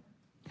God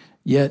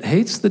yet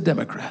hates the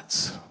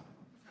Democrats,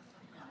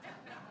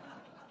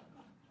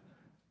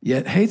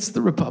 yet hates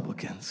the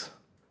Republicans,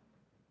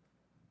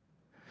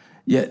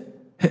 yet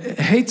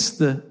hates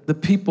the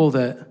people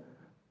that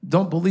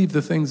don't believe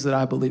the things that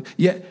I believe,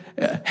 yet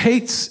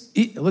hates,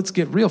 let's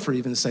get real for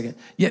even a second,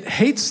 yet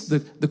hates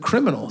the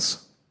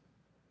criminals.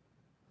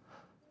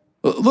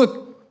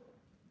 Look,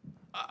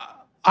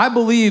 I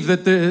believe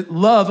that the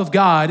love of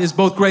God is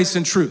both grace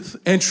and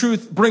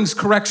truth brings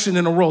correction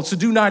in a world. So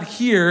do not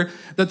hear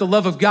that the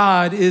love of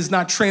God is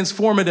not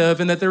transformative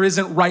and that there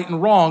isn't right and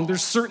wrong. There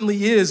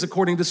certainly is,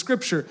 according to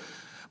Scripture.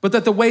 But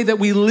that the way that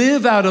we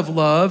live out of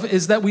love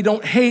is that we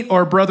don't hate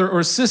our brother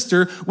or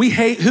sister. We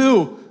hate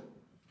who?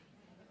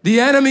 The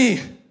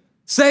enemy,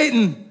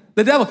 Satan,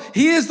 the devil.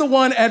 He is the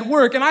one at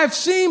work. And I've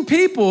seen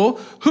people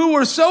who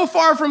are so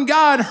far from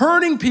God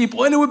hurting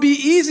people, and it would be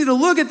easy to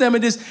look at them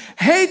and just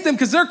hate them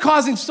because they're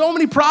causing so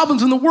many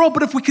problems in the world.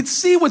 But if we could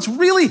see what's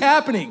really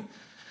happening,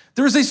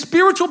 there is a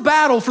spiritual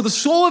battle for the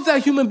soul of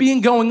that human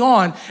being going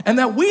on, and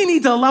that we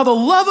need to allow the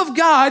love of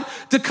God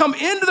to come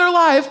into their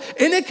life,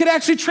 and it could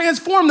actually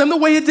transform them the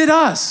way it did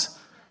us.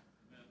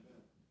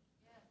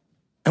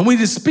 And we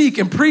just speak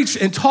and preach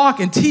and talk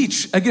and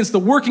teach against the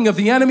working of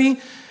the enemy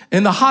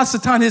and the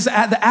Hasatan,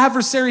 the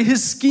adversary,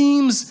 his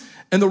schemes,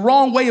 and the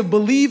wrong way of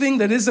believing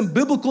that isn't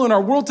biblical in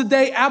our world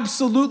today.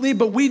 Absolutely,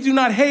 but we do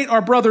not hate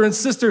our brother and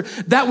sister.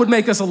 That would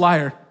make us a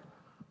liar.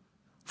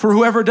 For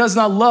whoever does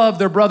not love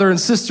their brother and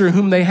sister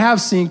whom they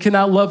have seen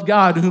cannot love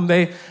God whom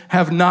they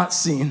have not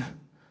seen.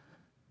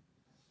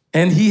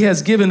 And he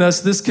has given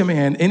us this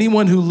command: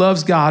 anyone who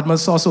loves God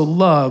must also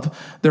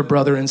love their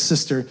brother and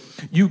sister.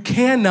 You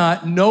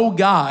cannot know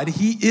God,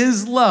 he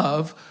is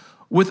love,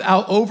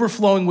 without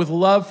overflowing with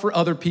love for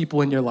other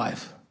people in your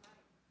life.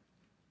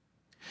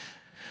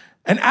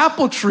 An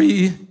apple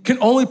tree can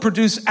only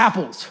produce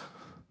apples.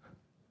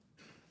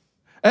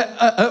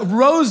 A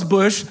rose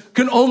bush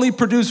can only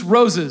produce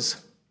roses.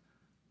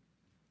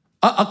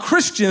 A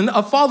Christian,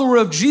 a follower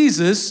of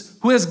Jesus,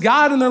 who has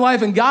God in their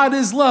life and God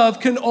is love,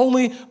 can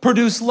only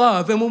produce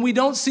love. And when we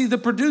don't see the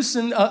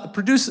production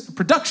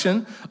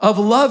of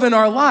love in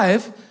our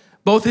life,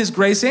 both his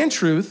grace and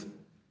truth,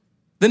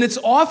 then it's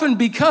often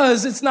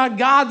because it's not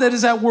God that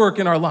is at work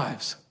in our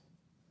lives.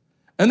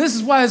 And this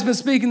is why it's been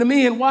speaking to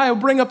me and why I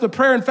bring up the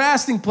prayer and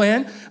fasting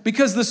plan,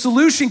 because the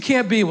solution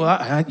can't be,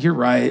 well, you're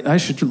right, I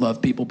should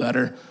love people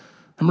better.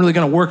 I'm really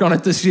going to work on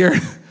it this year.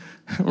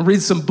 I'll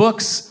read some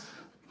books,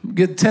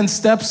 get 10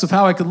 steps of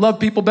how I could love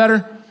people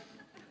better.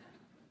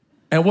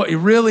 And what you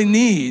really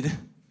need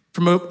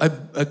from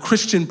a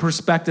Christian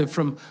perspective,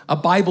 from a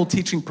Bible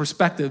teaching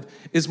perspective,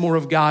 is more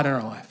of God in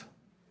our life.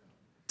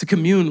 To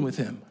commune with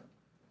him,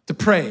 to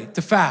pray,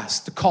 to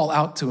fast, to call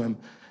out to him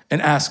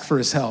and ask for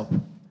his help.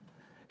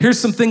 Here's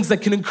some things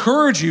that can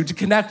encourage you to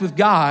connect with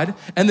God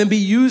and then be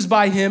used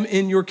by him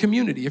in your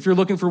community. If you're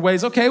looking for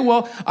ways, okay,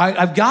 well,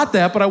 I've got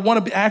that, but I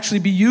want to actually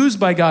be used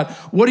by God.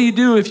 What do you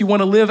do if you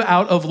want to live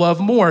out of love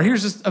more?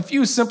 Here's just a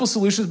few simple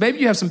solutions. Maybe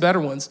you have some better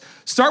ones.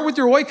 Start with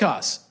your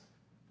oikos,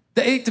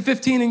 the 8 to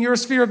 15 in your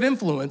sphere of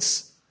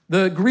influence,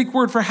 the Greek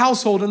word for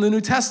household in the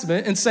New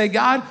Testament, and say,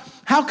 God,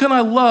 how can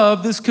I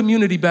love this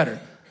community better?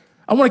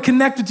 I want to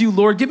connect with you,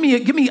 Lord. Give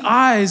me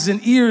eyes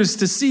and ears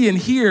to see and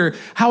hear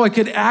how I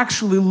could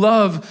actually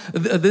love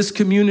this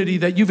community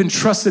that you've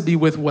entrusted me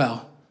with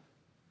well.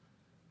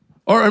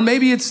 Or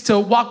maybe it's to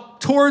walk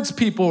towards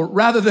people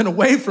rather than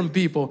away from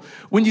people.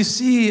 When you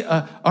see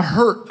a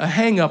hurt, a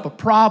hang up, a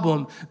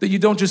problem, that you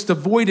don't just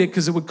avoid it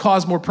because it would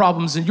cause more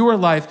problems in your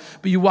life,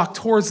 but you walk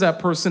towards that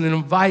person and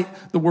invite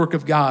the work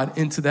of God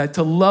into that,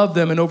 to love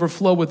them and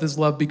overflow with his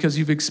love because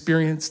you've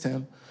experienced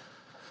him.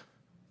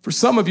 For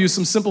some of you,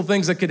 some simple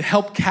things that could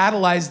help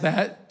catalyze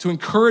that, to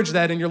encourage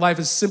that in your life,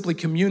 is simply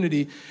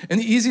community. And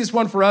the easiest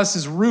one for us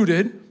is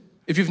Rooted.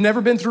 If you've never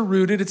been through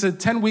Rooted, it's a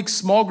 10-week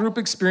small group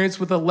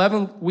experience with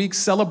 11-week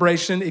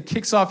celebration. It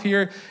kicks off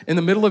here in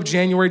the middle of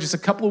January, just a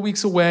couple of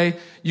weeks away.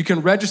 You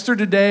can register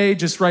today.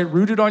 Just write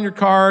Rooted on your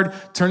card,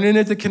 turn it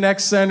into Connect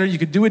Center. You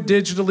could do it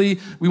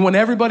digitally. We want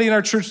everybody in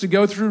our church to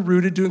go through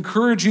Rooted, to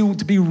encourage you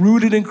to be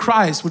rooted in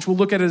Christ, which we'll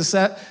look at in a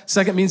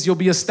second, means you'll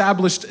be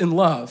established in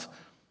love.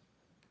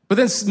 But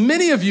then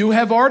many of you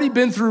have already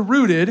been through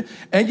Rooted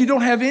and you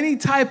don't have any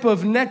type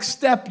of next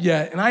step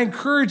yet. And I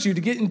encourage you to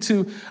get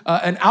into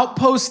an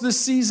outpost this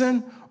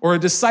season, or a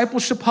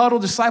discipleship huddle.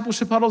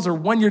 Discipleship huddles are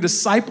when you're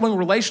discipling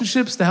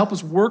relationships to help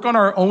us work on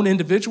our own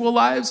individual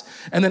lives.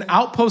 And then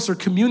outposts are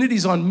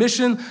communities on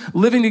mission,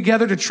 living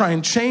together to try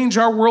and change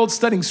our world,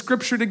 studying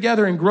scripture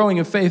together and growing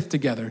in faith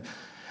together.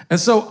 And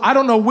so I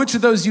don't know which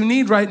of those you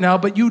need right now,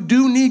 but you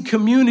do need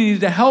community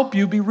to help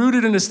you be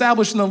rooted and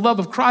established in the love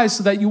of Christ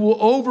so that you will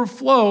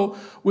overflow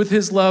with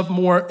his love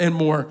more and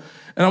more.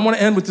 And I want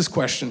to end with this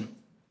question.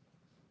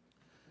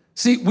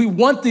 See, we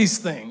want these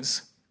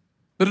things,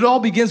 but it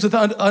all begins with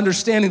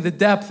understanding the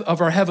depth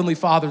of our Heavenly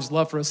Father's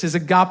love for us, his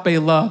agape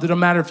love. It don't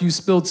matter if you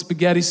spilled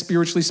spaghetti,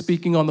 spiritually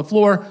speaking, on the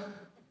floor,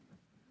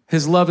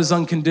 his love is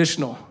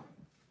unconditional.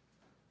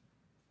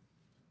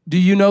 Do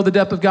you know the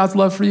depth of God's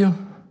love for you?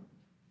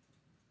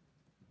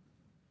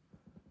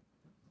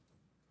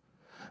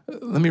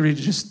 Let me read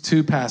just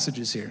two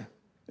passages here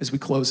as we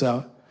close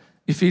out.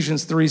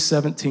 Ephesians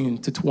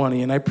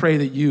 3:17-20. And I pray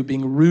that you,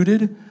 being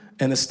rooted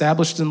and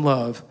established in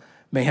love,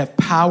 may have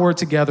power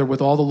together with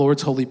all the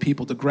Lord's holy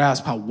people to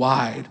grasp how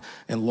wide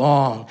and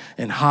long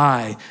and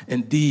high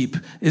and deep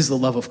is the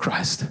love of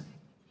Christ.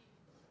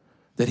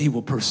 That he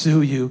will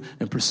pursue you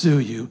and pursue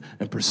you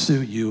and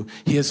pursue you.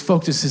 He has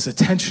focused his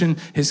attention,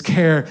 his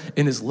care,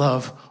 and his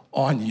love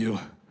on you.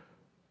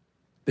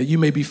 That you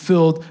may be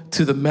filled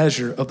to the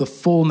measure of the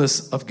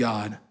fullness of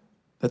God,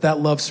 that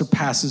love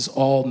surpasses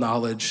all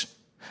knowledge.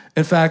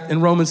 In fact, in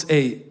Romans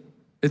 8,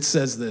 it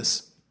says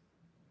this: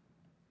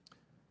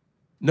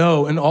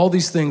 no, in all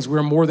these things,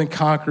 we're more than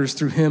conquerors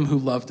through him who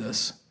loved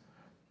us.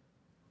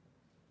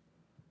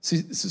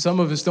 See,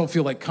 some of us don't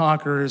feel like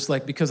conquerors,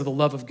 like because of the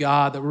love of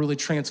God, that we're really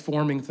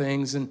transforming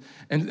things. And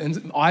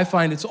I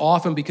find it's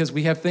often because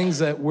we have things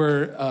that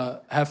we're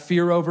have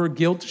fear over,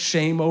 guilt,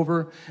 shame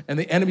over, and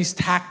the enemy's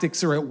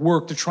tactics are at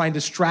work to try and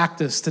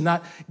distract us, to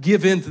not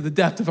give in to the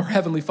depth of our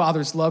Heavenly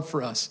Father's love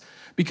for us.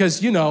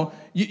 Because, you know,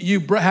 you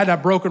had a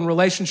broken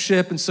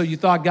relationship, and so you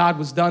thought God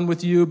was done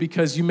with you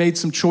because you made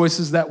some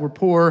choices that were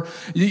poor,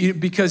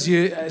 because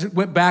you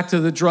went back to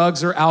the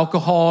drugs or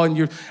alcohol, and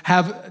you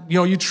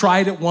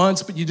tried it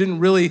once, but you didn't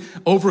really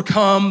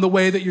overcome the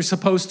way that you're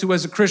supposed to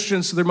as a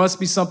Christian, so there must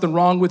be something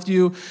wrong with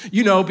you,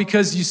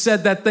 because you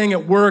said that thing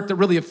at work that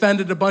really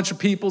offended a bunch of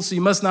people, so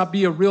you must not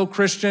be a real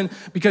Christian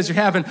because you're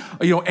having,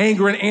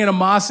 anger and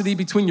animosity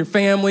between your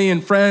family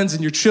and friends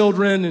and your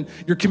children and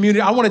your community.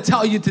 I want to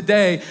tell you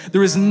today,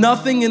 there is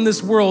nothing in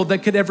this world that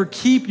could ever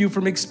keep you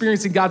from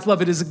experiencing God's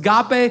love. It is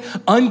agape,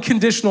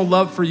 unconditional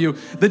love for you.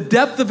 The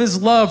depth of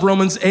his love,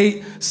 Romans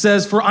 8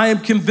 says, for I am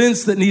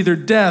convinced that neither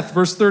death,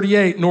 verse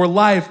 38, nor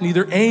life,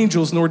 neither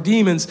angels nor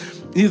demons,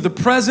 neither the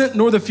present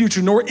nor the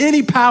future, nor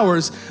any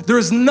powers, there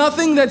is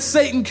nothing that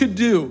Satan could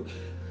do,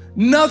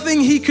 nothing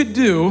he could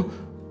do,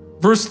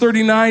 verse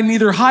 39,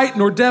 neither height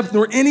nor depth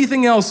nor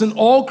anything else in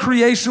all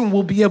creation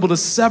will be able to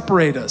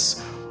separate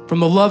us from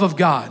the love of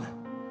God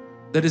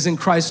that is in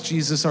Christ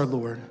Jesus our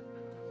Lord.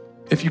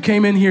 If you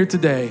came in here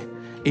today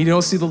and you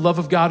don't see the love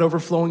of God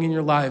overflowing in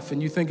your life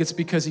and you think it's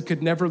because he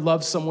could never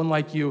love someone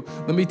like you,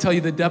 let me tell you,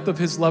 the depth of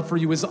his love for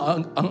you is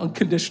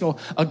unconditional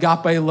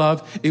agape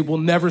love. It will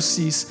never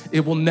cease.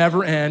 It will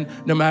never end.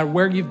 No matter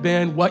where you've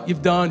been, what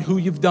you've done, who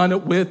you've done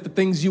it with, the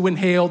things you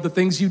inhaled, the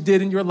things you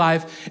did in your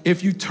life,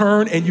 if you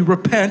turn and you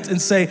repent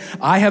and say,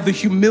 I have the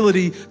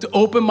humility to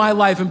open my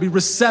life and be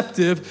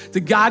receptive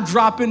to God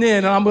dropping in,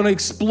 and I'm going to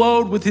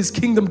explode with his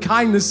kingdom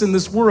kindness in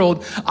this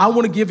world, I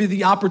want to give you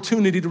the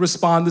opportunity to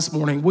respond this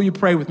morning. Will you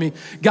pray with me?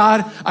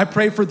 God, I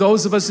pray for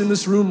those of us in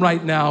this room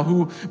right now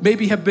who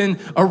maybe have been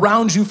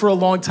around you for a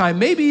long time,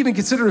 maybe even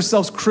consider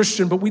ourselves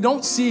Christian, but we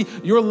don't see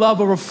your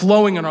love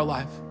overflowing in our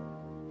life.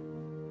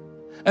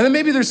 And then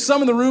maybe there's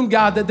some in the room,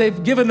 God, that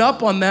they've given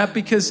up on that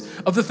because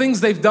of the things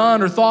they've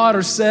done or thought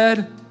or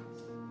said.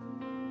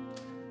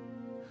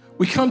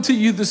 We come to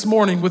you this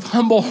morning with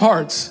humble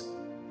hearts.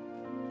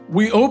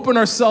 We open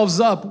ourselves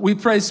up. We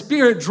pray,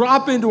 Spirit,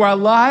 drop into our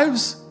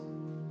lives.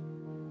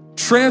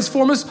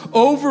 Transform us,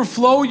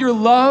 overflow your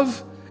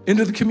love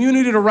into the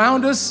community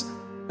around us.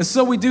 And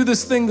so we do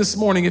this thing this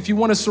morning. If you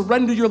want to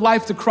surrender your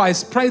life to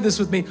Christ, pray this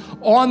with me.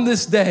 On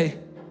this day,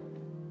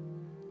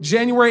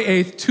 January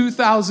 8th,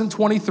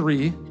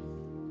 2023,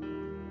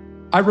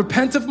 I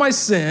repent of my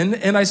sin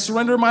and I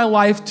surrender my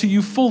life to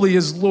you fully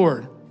as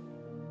Lord.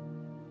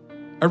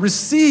 I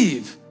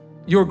receive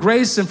your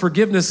grace and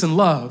forgiveness and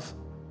love.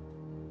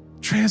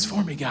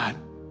 Transform me, God.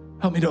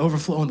 Help me to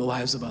overflow in the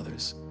lives of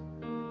others.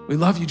 We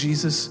love you,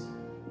 Jesus.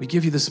 We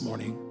give you this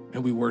morning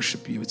and we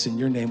worship you. It's in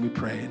your name we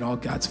pray. And all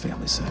God's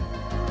family said,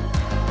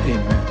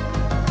 amen.